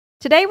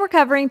Today we're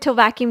covering Till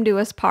Vacuum Do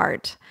Us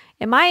Part.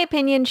 In my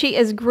opinion, she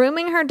is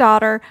grooming her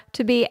daughter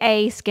to be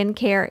a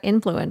skincare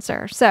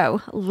influencer.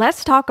 So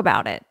let's talk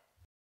about it.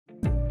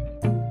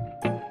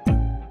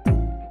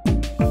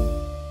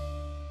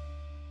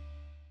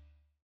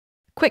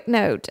 Quick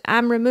note,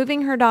 I'm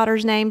removing her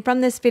daughter's name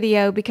from this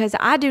video because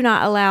I do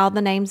not allow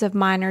the names of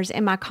minors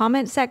in my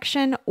comment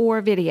section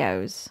or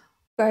videos.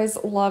 You guys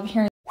love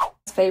hearing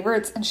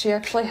favorites, and she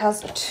actually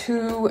has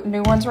 2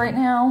 new ones right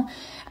now.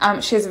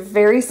 She has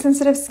very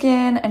sensitive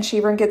skin and she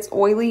even gets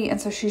oily,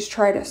 and so she's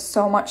tried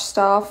so much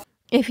stuff.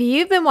 If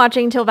you've been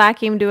watching Till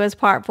Vacuum Do Us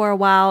Part for a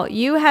while,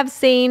 you have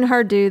seen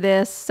her do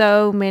this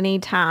so many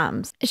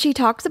times. She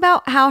talks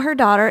about how her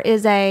daughter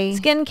is a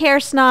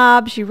skincare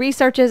snob. She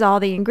researches all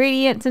the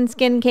ingredients in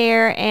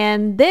skincare,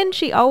 and then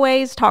she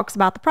always talks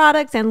about the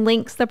products and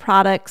links the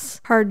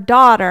products her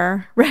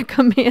daughter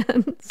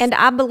recommends. And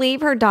I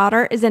believe her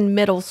daughter is in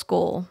middle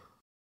school.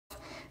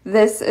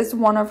 This is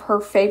one of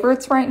her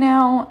favorites right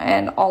now,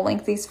 and I'll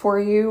link these for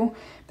you.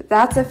 But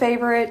that's a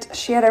favorite.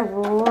 She had a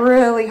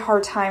really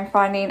hard time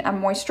finding a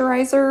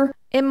moisturizer.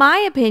 In my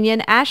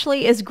opinion,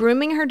 Ashley is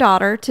grooming her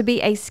daughter to be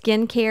a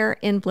skincare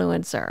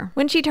influencer.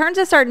 When she turns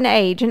a certain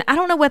age, and I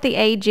don't know what the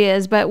age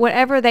is, but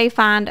whatever they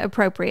find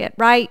appropriate,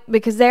 right?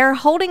 Because they're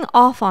holding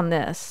off on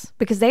this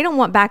because they don't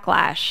want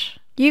backlash.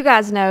 You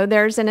guys know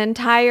there's an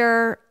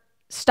entire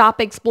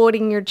stop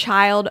exploiting your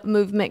child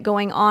movement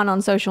going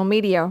on social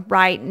media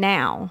right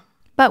now.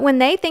 But when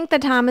they think the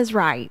time is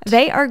right,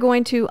 they are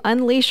going to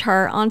unleash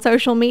her on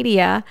social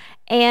media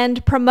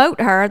and promote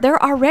her.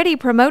 They're already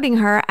promoting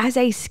her as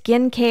a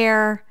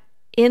skincare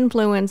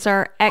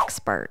influencer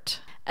expert.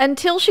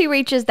 Until she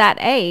reaches that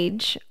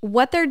age,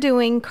 what they're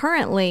doing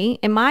currently,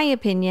 in my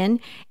opinion,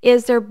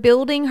 is they're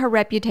building her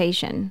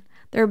reputation.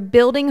 They're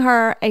building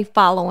her a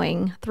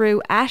following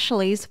through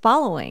Ashley's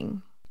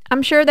following.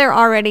 I'm sure they're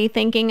already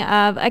thinking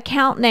of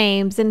account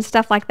names and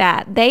stuff like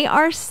that. They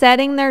are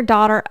setting their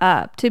daughter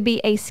up to be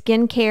a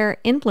skincare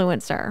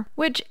influencer,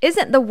 which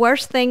isn't the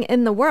worst thing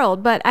in the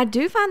world, but I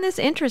do find this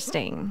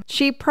interesting.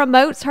 She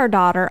promotes her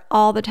daughter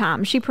all the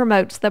time. She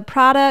promotes the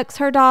products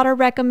her daughter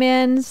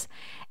recommends,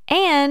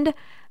 and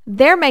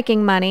they're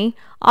making money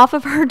off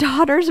of her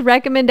daughter's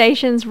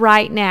recommendations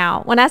right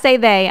now. When I say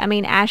they, I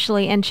mean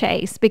Ashley and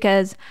Chase,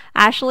 because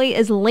Ashley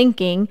is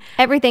linking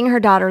everything her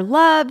daughter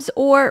loves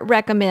or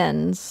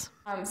recommends.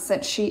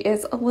 Since she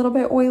is a little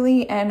bit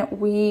oily, and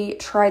we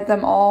tried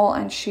them all,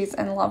 and she's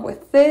in love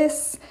with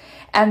this.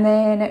 And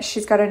then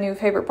she's got a new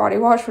favorite body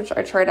wash, which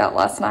I tried out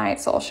last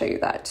night, so I'll show you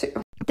that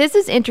too. This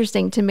is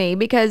interesting to me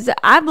because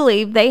I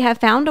believe they have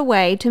found a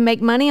way to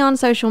make money on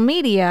social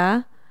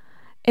media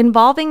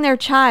involving their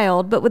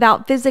child, but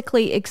without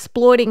physically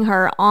exploiting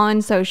her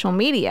on social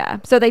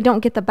media, so they don't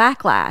get the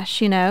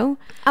backlash, you know?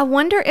 I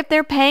wonder if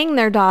they're paying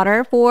their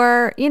daughter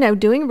for,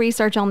 doing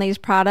research on these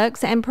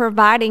products and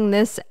providing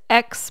this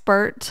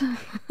expert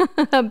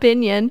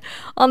opinion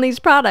on these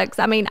products.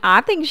 I mean,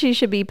 I think she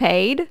should be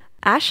paid.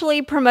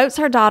 Ashley promotes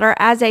her daughter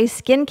as a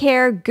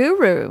skincare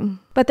guru,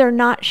 but they're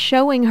not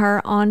showing her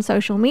on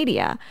social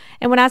media.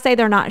 And when I say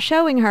they're not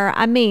showing her,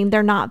 I mean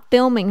they're not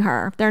filming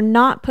her. They're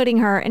not putting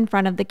her in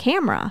front of the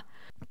camera.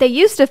 They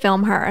used to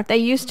film her. They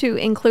used to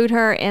include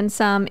her in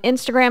some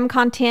Instagram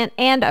content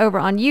and over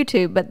on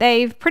YouTube, but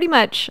they've pretty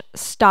much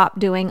stopped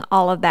doing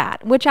all of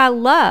that, which I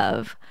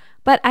love.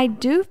 But I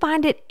do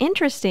find it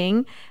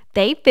interesting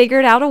they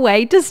figured out a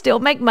way to still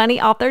make money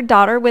off their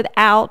daughter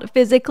without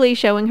physically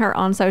showing her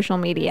on social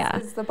media.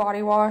 This is the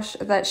body wash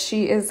that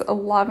she is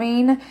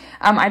loving.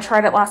 I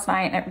tried it last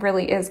night and it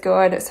really is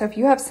good. So if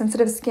you have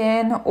sensitive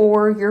skin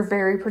or you're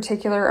very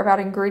particular about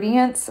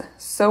ingredients,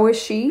 so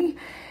is she.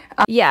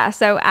 Yeah,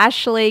 so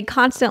Ashley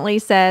constantly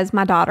says,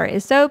 my daughter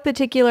is so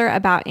particular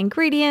about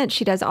ingredients.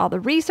 She does all the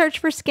research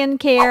for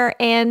skincare,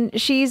 and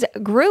she's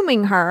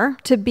grooming her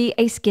to be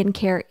a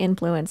skincare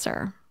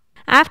influencer.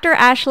 After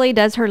Ashley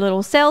does her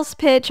little sales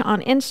pitch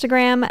on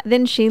Instagram,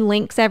 then she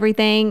links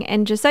everything.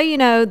 And just so you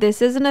know,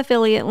 this is an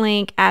affiliate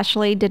link.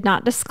 Ashley did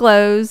not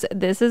disclose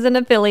this is an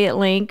affiliate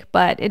link,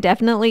 but it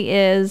definitely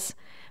is,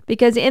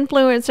 because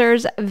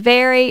influencers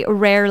very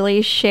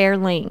rarely share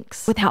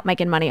links without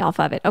making money off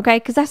of it, okay?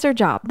 Because that's their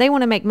job. They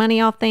want to make money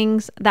off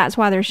things. That's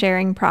why they're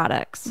sharing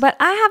products. But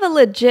I have a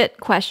legit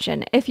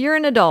question. If you're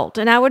an adult,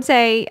 and I would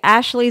say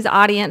Ashley's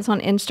audience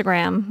on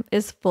Instagram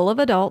is full of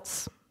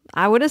adults,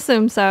 I would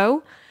assume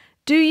so.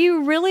 Do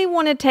you really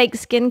want to take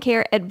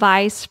skincare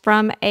advice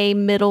from a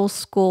middle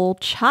school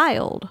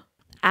child?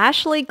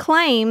 Ashley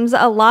claims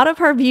a lot of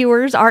her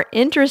viewers are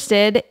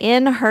interested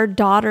in her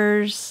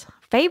daughter's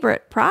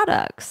favorite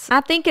products. I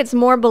think it's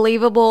more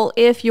believable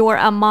if you're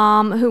a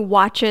mom who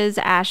watches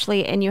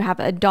Ashley and you have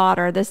a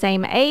daughter the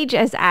same age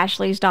as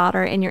Ashley's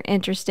daughter and you're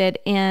interested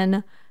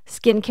in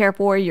skincare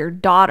for your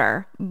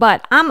daughter.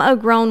 But I'm a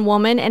grown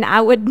woman and I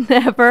would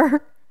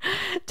never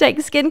take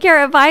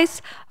skincare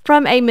advice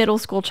from a middle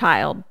school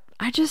child.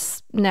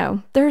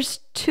 No,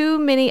 there's too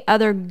many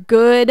other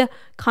good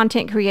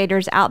content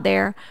creators out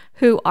there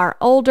who are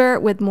older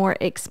with more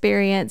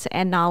experience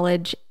and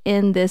knowledge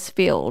in this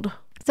field.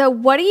 So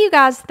what do you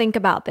guys think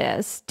about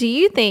this? Do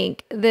you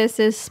think this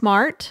is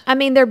smart? I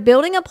mean, they're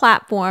building a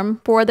platform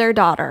for their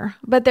daughter,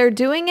 but they're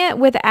doing it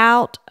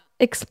without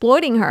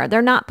exploiting her.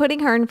 They're not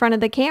putting her in front of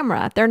the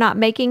camera. They're not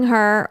making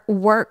her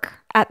work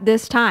at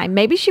this time.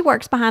 Maybe she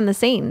works behind the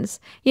scenes.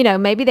 You know,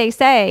 maybe they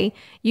say,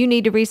 you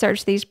need to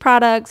research these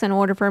products in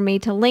order for me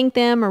to link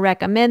them or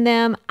recommend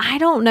them. I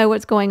don't know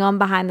what's going on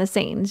behind the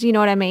scenes. You know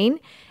what I mean?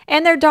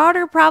 And their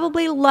daughter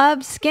probably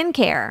loves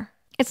skincare.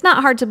 It's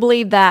not hard to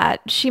believe that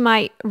she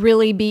might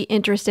really be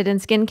interested in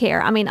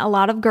skincare. I mean, a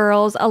lot of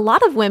girls, a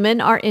lot of women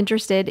are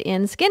interested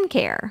in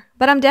skincare,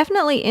 but I'm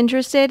definitely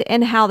interested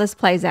in how this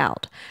plays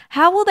out.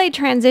 How will they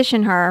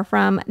transition her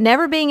from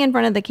never being in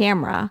front of the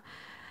camera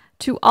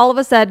to all of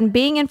a sudden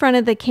being in front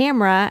of the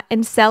camera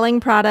and selling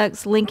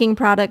products, linking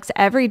products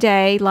every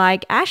day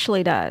like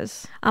Ashley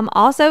does? I'm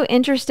also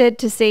interested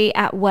to see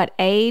at what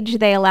age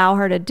they allow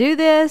her to do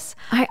this.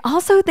 I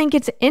also think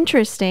it's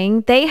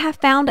interesting they have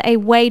found a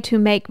way to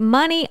make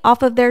money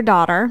off of their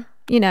daughter.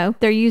 You know,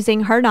 they're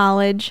using her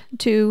knowledge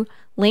to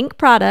link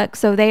products,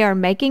 so they are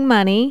making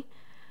money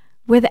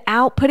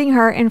without putting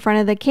her in front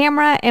of the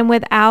camera and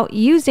without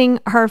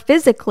using her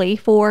physically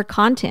for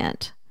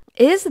content.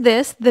 Is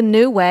this the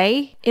new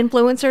way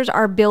influencers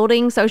are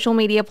building social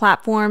media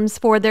platforms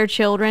for their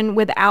children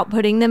without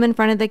putting them in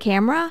front of the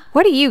camera?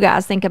 What do you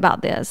guys think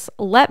about this?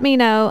 Let me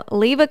know.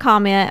 Leave a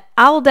comment.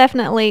 I will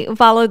definitely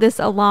follow this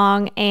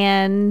along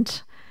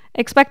and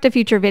expect a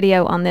future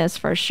video on this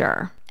for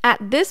sure.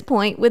 At this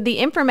point, with the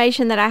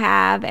information that I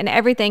have and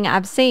everything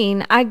I've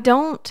seen, I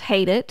don't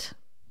hate it,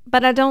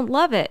 but I don't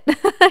love it.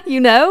 You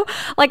know,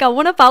 like I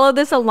want to follow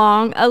this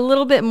along a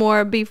little bit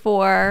more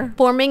before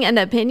forming an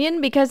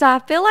opinion because I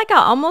feel like I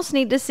almost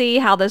need to see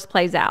how this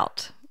plays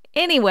out.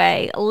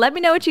 Anyway, let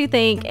me know what you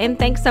think, and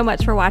thanks so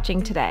much for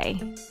watching today.